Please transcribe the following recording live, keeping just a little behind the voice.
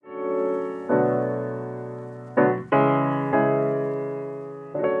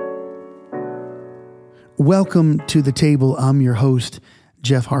Welcome to the table. I'm your host,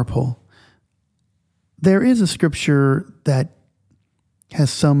 Jeff Harpole. There is a scripture that has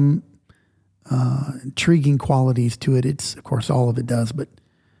some intriguing qualities to it. It's, of course, all of it does, but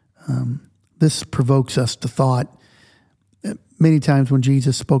this provokes us to thought. Many times when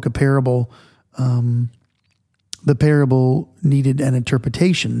Jesus spoke a parable, the parable needed an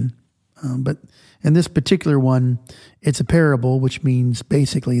interpretation. But in this particular one, it's a parable, which means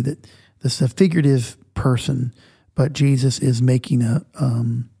basically that this is a figurative person, but Jesus is making a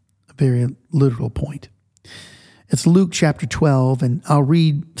very literal point. It's Luke chapter 12, and I'll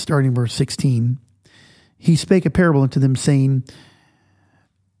read starting verse 16. He spake a parable unto them, saying,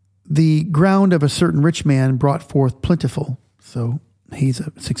 the ground of a certain rich man brought forth plentiful. So he's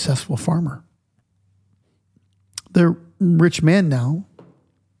a successful farmer. The rich man now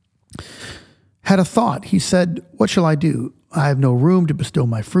had a thought. He said, what shall I do? I have no room to bestow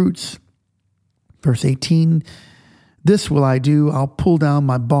my fruits. Verse 18, this will I do. I'll pull down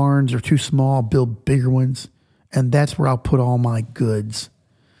my barns are too small, I'll build bigger ones, and that's where I'll put all my goods.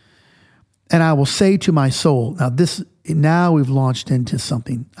 And I will say to my soul, now we've launched into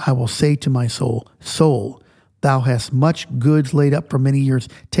something. I will say to my soul, soul, thou hast much goods laid up for many years.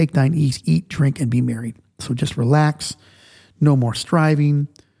 Take thine ease, eat, drink, and be merry. So just relax, no more striving.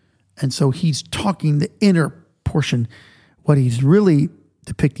 And so he's talking the inner portion. What he's really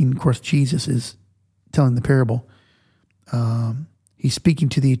depicting, of course, Jesus is telling the parable. He's speaking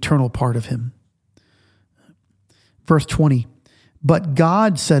to the eternal part of him. Verse 20, but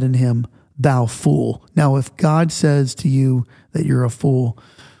God said in him, thou fool. Now, if God says to you that you're a fool,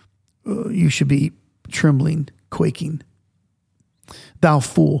 you should be trembling, quaking. Thou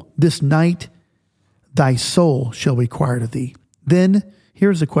fool, this night thy soul shall require of thee. Then,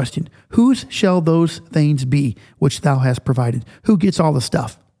 here's the question. Whose shall those things be which thou hast provided? Who gets all the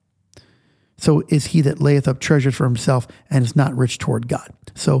stuff? So is he that layeth up treasures for himself and is not rich toward God.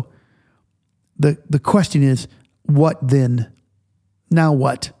 So the question is, what then? Now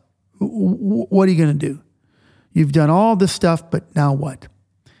what? What are you going to do? You've done all this stuff, but now what?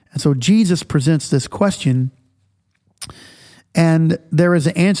 And so Jesus presents this question, and there is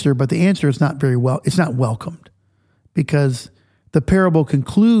an answer, but the answer is not it's not welcomed, because the parable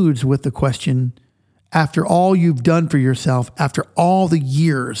concludes with the question, after all you've done for yourself, after all the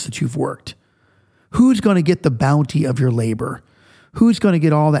years that you've worked, who's going to get the bounty of your labor? Who's going to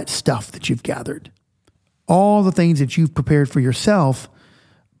get all that stuff that you've gathered? All the things that you've prepared for yourself,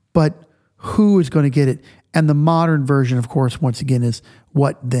 but who is going to get it? And the modern version, of course, once again, is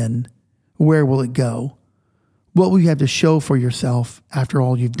what then? Where will it go? What will you have to show for yourself after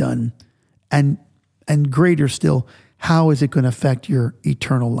all you've done? And greater still, how is it going to affect your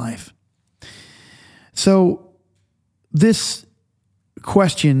eternal life? So this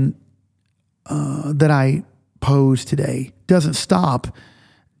question that I pose today doesn't stop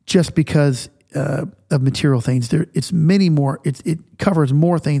just because of material things. It's many more. It covers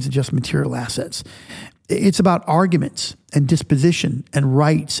more things than just material assets. It's about arguments and disposition and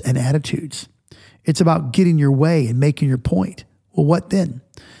rights and attitudes. It's about getting your way and making your point. Well, what then?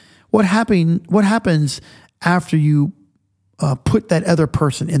 What happens after you put that other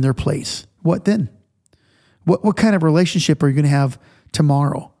person in their place? What then? What kind of relationship are you going to have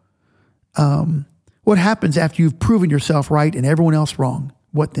tomorrow? What happens after you've proven yourself right and everyone else wrong?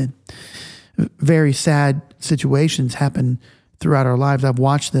 What then? Very sad situations happen throughout our lives. I've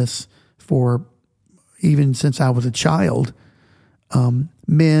watched this for even since I was a child.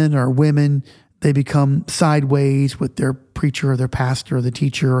 Men or women, they become sideways with their preacher or their pastor or the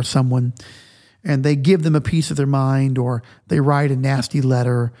teacher or someone, and they give them a piece of their mind, or they write a nasty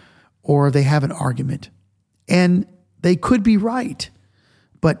letter, or they have an argument. And they could be right,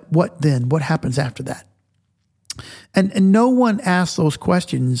 but what then? What happens after that? And no one asks those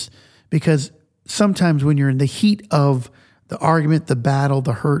questions, because sometimes when you're in the heat of the argument, the battle,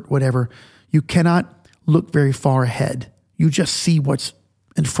 the hurt, whatever, you cannot look very far ahead. You just see what's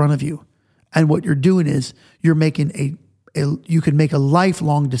in front of you. And what you're doing is you're making you can make a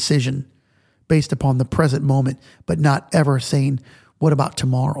lifelong decision based upon the present moment, but not ever saying, what about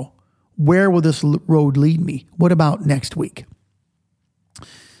tomorrow? Where will this road lead me? What about next week?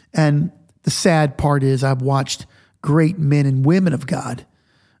 And the sad part is I've watched great men and women of God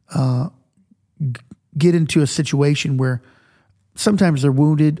get into a situation where sometimes they're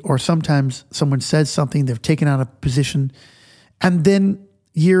wounded, or sometimes someone says something, they're taken out of position, and then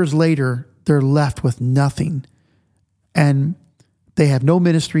years later, they're left with nothing. And they have no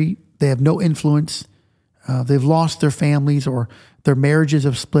ministry, they have no influence, they've lost their families, or their marriages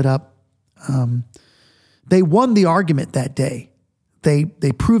have split up. They won the argument that day,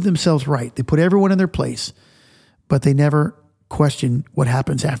 They prove themselves right. They put everyone in their place, but they never question what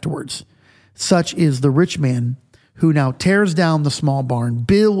happens afterwards. Such is the rich man who now tears down the small barn,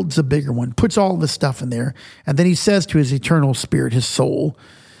 builds a bigger one, puts all this stuff in there, and then he says to his eternal spirit, his soul,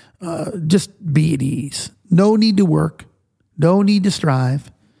 just be at ease. No need to work, no need to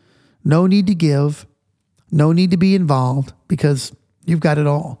strive, no need to give, no need to be involved because you've got it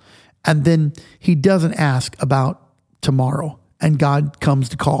all. And then he doesn't ask about tomorrow. And God comes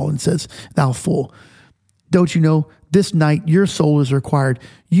to call and says, thou fool, don't you know this night your soul is required?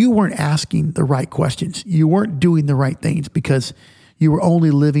 You weren't asking the right questions. You weren't doing the right things because you were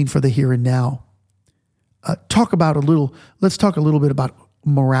only living for the here and now. Let's talk a little bit about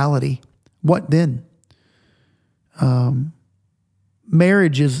morality. What then?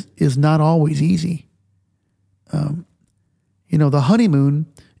 Marriage is not always easy. The honeymoon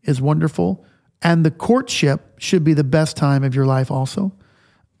is wonderful, and the courtship should be the best time of your life also,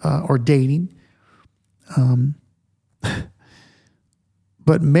 or dating.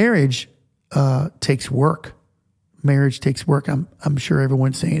 But marriage takes work. Marriage takes work. I'm sure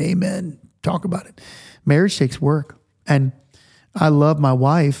everyone's saying amen. Talk about it. Marriage takes work. And I love my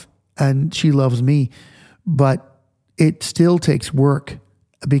wife and she loves me, but it still takes work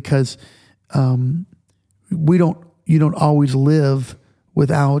because you don't always live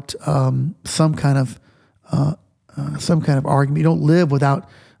without some kind of argument. You don't live without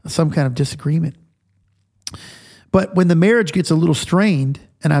some kind of disagreement. But when the marriage gets a little strained,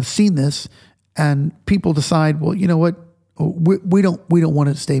 and I've seen this, and people decide, well, you know what, we don't want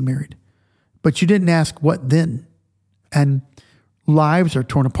to stay married. But you didn't ask what then, and lives are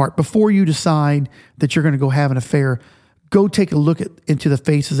torn apart. Before you decide that you're going to go have an affair, go take a look into the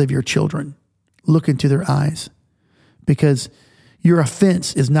faces of your children. Look into their eyes, because your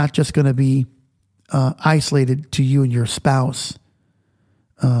offense is not just going to be isolated to you and your spouse.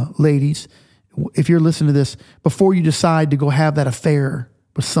 Ladies, if you're listening to this, before you decide to go have that affair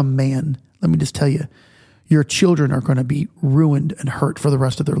with some man, let me just tell you, your children are going to be ruined and hurt for the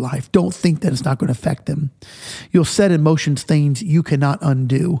rest of their life. Don't think that it's not going to affect them. You'll set in motion things you cannot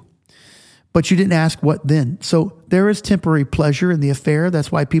undo, but you didn't ask what then. So there is temporary pleasure in the affair. That's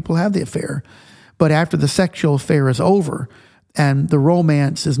why people have the affair. But after the sexual affair is over and the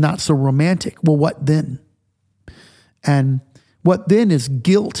romance is not so romantic, well, what then? And what then is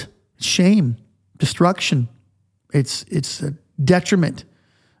guilt, shame, destruction. It's a detriment.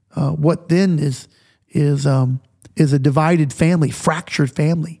 What then is a divided family, fractured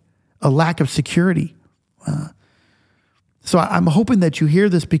family, a lack of security. So I'm hoping that you hear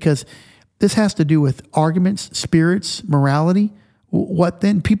this, because this has to do with arguments, spirits, morality. What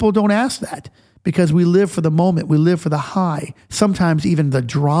then? People don't ask that because we live for the moment. We live for the high, sometimes even the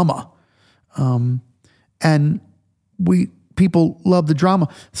drama. And people love the drama.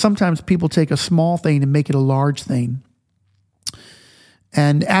 Sometimes people take a small thing and make it a large thing.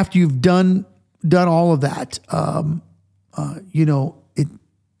 And after you've done all of that, you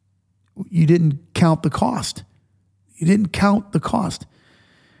didn't count the cost. You didn't count the cost.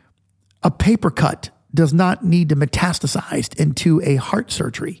 A paper cut does not need to metastasize into a heart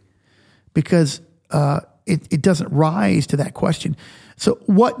surgery, because it doesn't rise to that question. So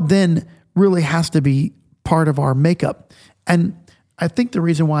what then really has to be part of our makeup? And I think the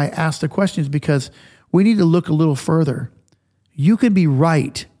reason why I asked the question is because we need to look a little further. You can be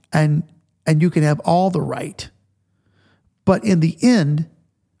right and you can have all the right. But in the end,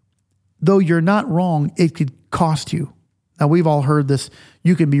 though you're not wrong, it could cost you. Now, we've all heard this.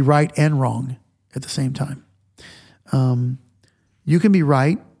 You can be right and wrong at the same time. You can be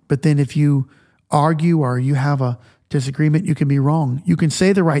right, but then if you argue or you have a disagreement, you can be wrong. You can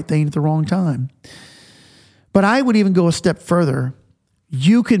say the right thing at the wrong time. But I would even go a step further.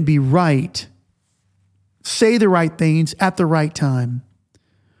 You can be right, say the right things at the right time,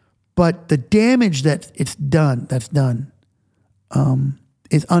 but the damage that's done,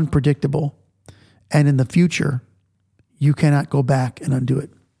 is unpredictable. And in the future, you cannot go back and undo it.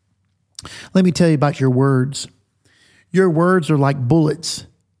 Let me tell you about your words. Your words are like bullets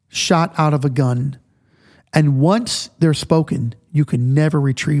shot out of a gun. And once they're spoken, you can never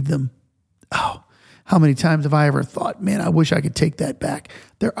retrieve them. Oh, how many times have I ever thought, man, I wish I could take that back.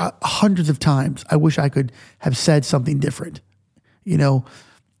 There are hundreds of times I wish I could have said something different.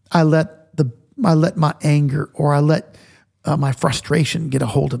 I let my anger or I let my frustration get a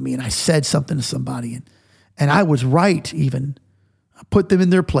hold of me, and I said something to somebody, and I was right even. I put them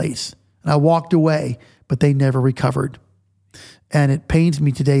in their place, and I walked away, but they never recovered. And it pains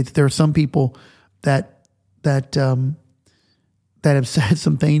me today that there are some people that have said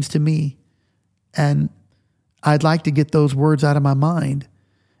some things to me, and I'd like to get those words out of my mind.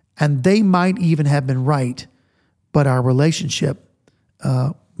 And they might even have been right, but our relationship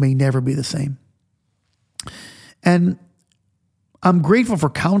may never be the same. And I'm grateful for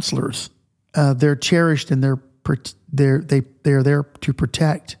counselors. They're cherished and they're there to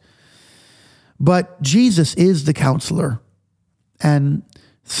protect. But Jesus is the counselor. And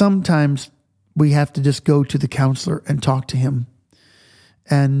sometimes we have to just go to the counselor and talk to him.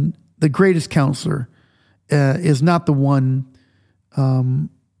 And the greatest counselor is not the one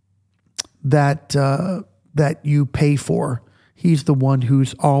that you pay for. He's the one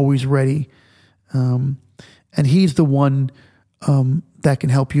who's always ready. And he's the one that can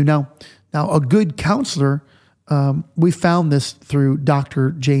help you. Now a good counselor, we found this through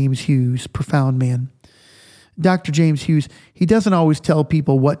Dr. James Hughes, profound man. Dr. James Hughes, he doesn't always tell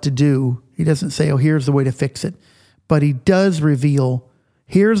people what to do. He doesn't say, oh, here's the way to fix it. But he does reveal,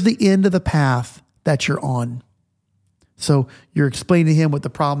 here's the end of the path that you're on. So you're explaining to him what the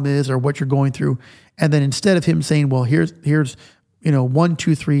problem is or what you're going through. And then instead of him saying, well, here's 1,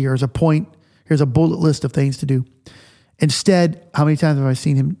 2, 3, here's a point, here's a bullet list of things to do. Instead, how many times have I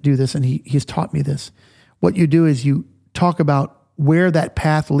seen him do this? And he's taught me this. What you do is you talk about where that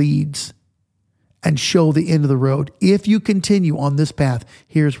path leads and show the end of the road. If you continue on this path,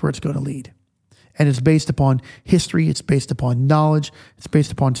 here's where it's going to lead. And it's based upon history. It's based upon knowledge. It's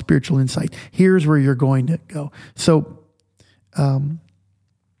based upon spiritual insight. Here's where you're going to go. So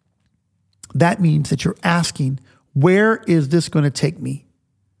that means that you're asking, where is this going to take me?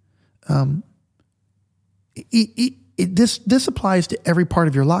 This applies to every part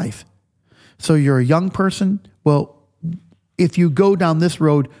of your life. So you're a young person. Well, if you go down this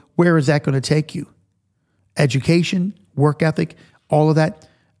road, where is that going to take you? Education, work ethic, all of that.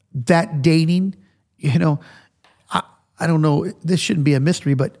 That dating, I don't know, this shouldn't be a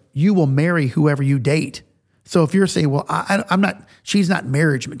mystery, but you will marry whoever you date. So if you're saying, well, she's not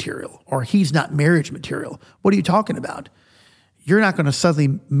marriage material or he's not marriage material, what are you talking about? You're not going to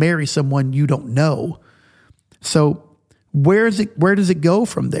suddenly marry someone you don't know. So where does it go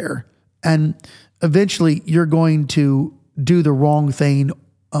from there? And eventually you're going to do the wrong thing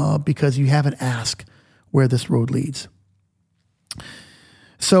because you haven't asked where this road leads.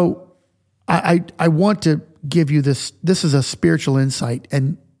 So I want to give you this. This is a spiritual insight,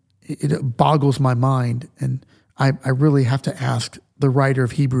 and it boggles my mind. And I really have to ask the writer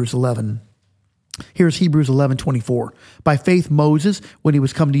of Hebrews 11. Here's Hebrews 11:24. By faith, Moses, when he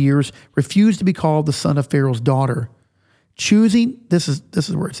was come to years, refused to be called the son of Pharaoh's daughter, choosing, this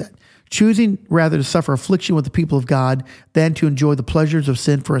is where it's at, choosing rather to suffer affliction with the people of God than to enjoy the pleasures of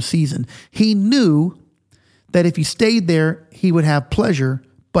sin for a season. He knew that if he stayed there, he would have pleasure,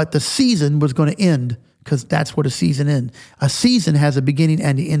 but the season was going to end, because that's what a season is. A season has a beginning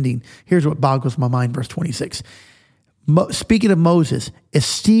and an ending. Here's what boggles my mind, verse 26. Speaking of Moses,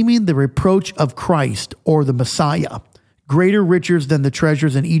 esteeming the reproach of Christ or the Messiah greater riches than the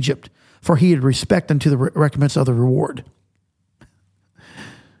treasures in Egypt, for he had respect unto the recompense of the reward.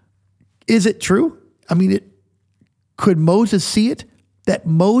 Is it true? I mean, could Moses see it? That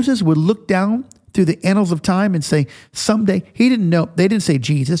Moses would look down through the annals of time and say, someday, he didn't know, they didn't say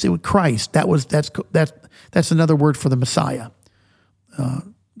Jesus, it was Christ. That's another word for the Messiah.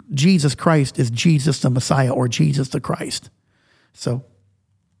 Jesus Christ is Jesus the Messiah, or Jesus the Christ. So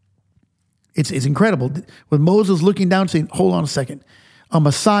it's incredible. With Moses looking down saying, hold on a second, a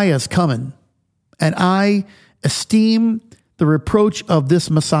Messiah is coming, and I esteem the reproach of this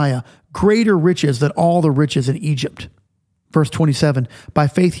Messiah greater riches than all the riches in Egypt. Verse 27, by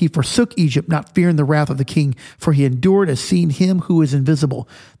faith he forsook Egypt, not fearing the wrath of the king, for he endured as seeing him who is invisible.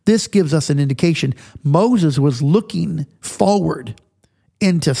 This gives us an indication. Moses was looking forward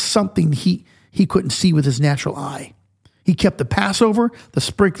into something he couldn't see with his natural eye. He kept the Passover, the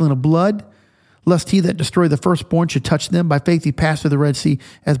sprinkling of blood, lest he that destroyed the firstborn should touch them. By faith he passed through the Red Sea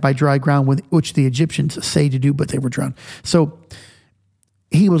as by dry ground, which the Egyptians say to do, but they were drowned. So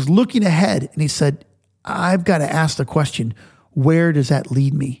he was looking ahead, and he said, I've got to ask the question, where does that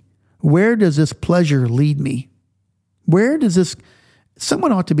lead me? Where does this pleasure lead me?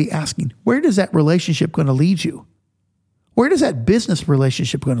 Someone ought to be asking, where does that relationship going to lead you? Where does that business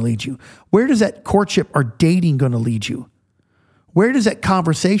relationship going to lead you? Where does that courtship or dating going to lead you? Where does that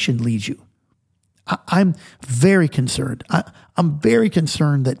conversation lead you? I'm very concerned. I'm very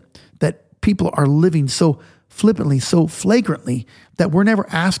concerned that people are living so flippantly, so flagrantly, that we're never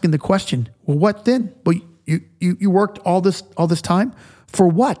asking the question, well, what then? Well, you worked all this time for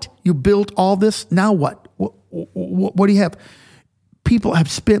what? You built all this. Now what? What do you have? People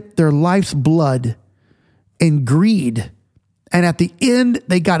have spent their life's blood in greed, and at the end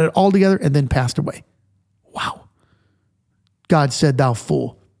they got it all together and then passed away. Wow. God said, thou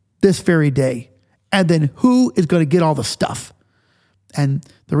fool, this very day. And then who is going to get all the stuff? And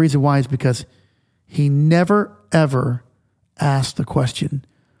the reason why is because he never, ever asked the question,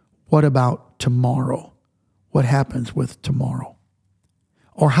 what about tomorrow? What happens with tomorrow?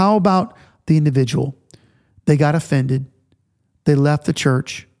 Or how about the individual? They got offended. They left the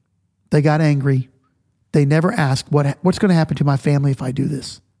church. They got angry. They never asked, what's going to happen to my family if I do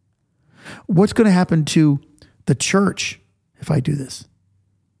this? What's going to happen to the church if I do this?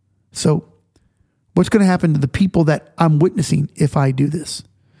 So what's going to happen to the people that I'm witnessing if I do this?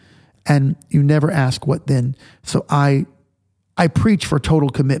 And you never ask what then. So I preach for total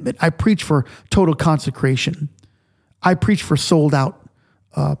commitment. I preach for total consecration. I preach for sold out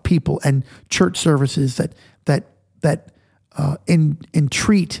people and church services that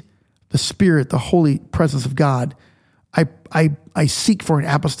entreat the Spirit, the holy presence of God. I seek for an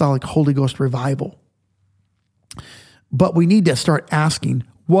apostolic Holy Ghost revival. But we need to start asking,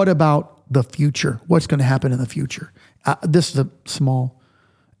 what about the future? What's going to happen in the future? This is a small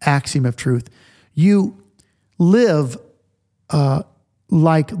axiom of truth. You live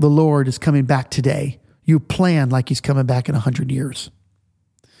like the Lord is coming back today. You plan like he's coming back in 100 years.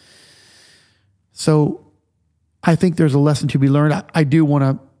 So I think there's a lesson to be learned. I do want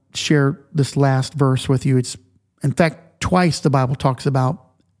to share this last verse with you. It's, in fact, twice the Bible talks about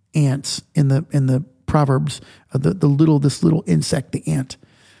ants in the Proverbs, this little insect, the ant.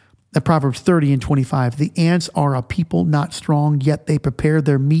 Proverbs 30 and 25. The ants are a people not strong, yet they prepare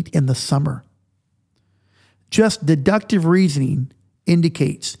their meat in the summer. Just deductive reasoning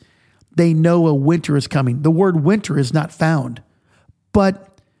indicates they know a winter is coming. The word winter is not found,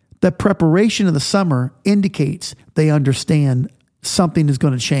 but the preparation of the summer indicates they understand something is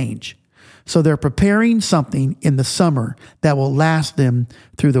going to change. So they're preparing something in the summer that will last them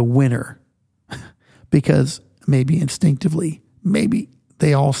through the winter. Because maybe instinctively, maybe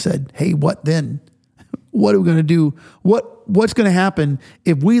they all said, hey, what then? What are we going to do? What's going to happen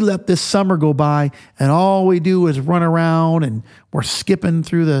if we let this summer go by and all we do is run around and we're skipping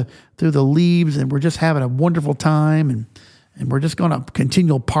through the leaves and we're just having a wonderful time and we're just going to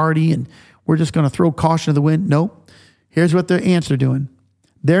continue party and we're just going to throw caution to the wind? Nope. Here's what the ants are doing.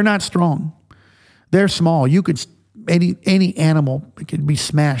 They're not strong. They're small. You could, any animal could be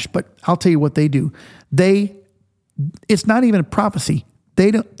smashed, but I'll tell you what they do. It's not even a prophecy.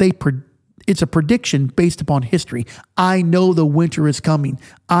 It's a prediction based upon history. I know the winter is coming.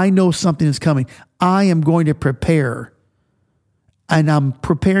 I know something is coming. I am going to prepare. And I'm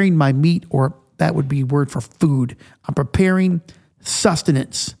preparing my meat, or that would be word for food. I'm preparing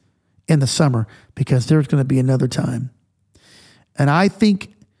sustenance in the summer because there's going to be another time. And I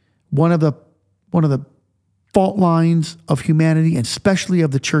think one of the fault lines of humanity, and especially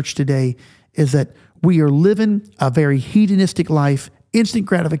of the church today, is that we are living a very hedonistic life, instant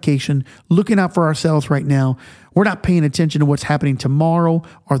gratification, looking out for ourselves right now. We're not paying attention to what's happening tomorrow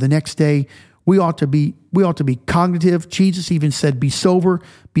or the next day. We ought to be cognitive. Jesus even said, be sober,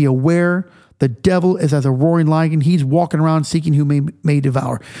 be aware. The devil is as a roaring lion. He's walking around seeking who may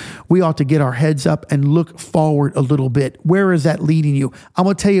devour. We ought to get our heads up and look forward a little bit. Where is that leading you? I'm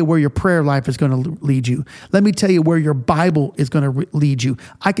going to tell you where your prayer life is going to lead you. Let me tell you where your Bible is going to lead you.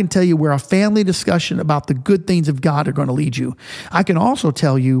 I can tell you where a family discussion about the good things of God are going to lead you. I can also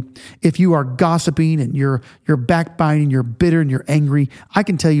tell you if you are gossiping and you're backbiting, you're bitter and you're angry, I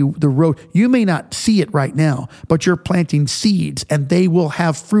can tell you the road. You may not see it right now, but you're planting seeds and they will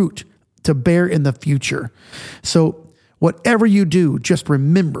have fruit to bear in the future. So whatever you do, just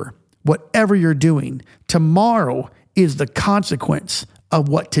remember, whatever you're doing, tomorrow is the consequence of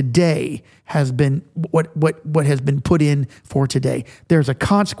what today has been, what has been put in for today. There's a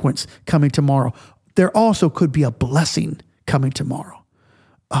consequence coming tomorrow. There also could be a blessing coming tomorrow.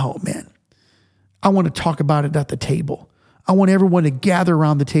 Oh man, I want to talk about it at the table. I want everyone to gather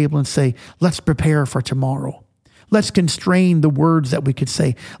around the table and say, let's prepare for tomorrow. Let's constrain the words that we could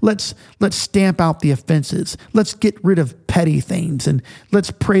say. Let's stamp out the offenses. Let's get rid of petty things. And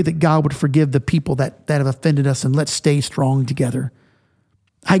let's pray that God would forgive the people that have offended us, and let's stay strong together.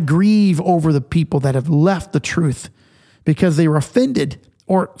 I grieve over the people that have left the truth because they were offended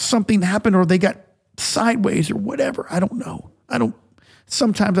or something happened or they got sideways or whatever. I don't know.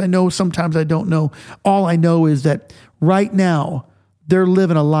 Sometimes I know, sometimes I don't know. All I know is that right now they're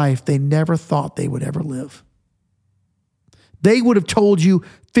living a life they never thought they would ever live. They would have told you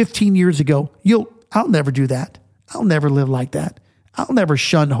 15 years ago, I'll never do that. I'll never live like that. I'll never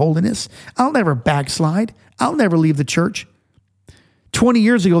shun holiness. I'll never backslide. I'll never leave the church. 20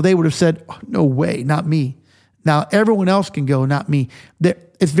 years ago, they would have said, oh, no way, not me. Now, everyone else can go, not me.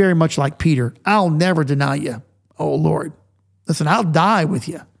 it's very much like Peter. I'll never deny you. Oh, Lord. Listen, I'll die with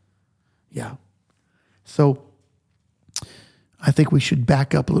you. Yeah. So I think we should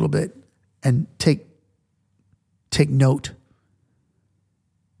back up a little bit and take note.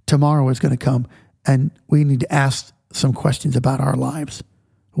 Tomorrow is going to come, and we need to ask some questions about our lives.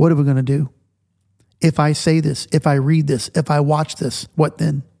 What are we going to do? If I say this, if I read this, if I watch this, what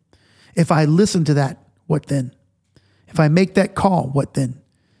then? If I listen to that, what then? If I make that call, what then?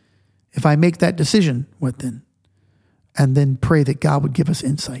 If I make that decision, what then? And then pray that God would give us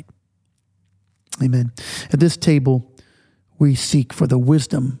insight. Amen. At this table, we seek for the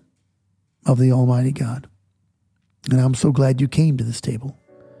wisdom of the Almighty God. And I'm so glad you came to this table.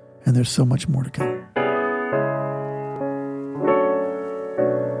 And there's so much more to come.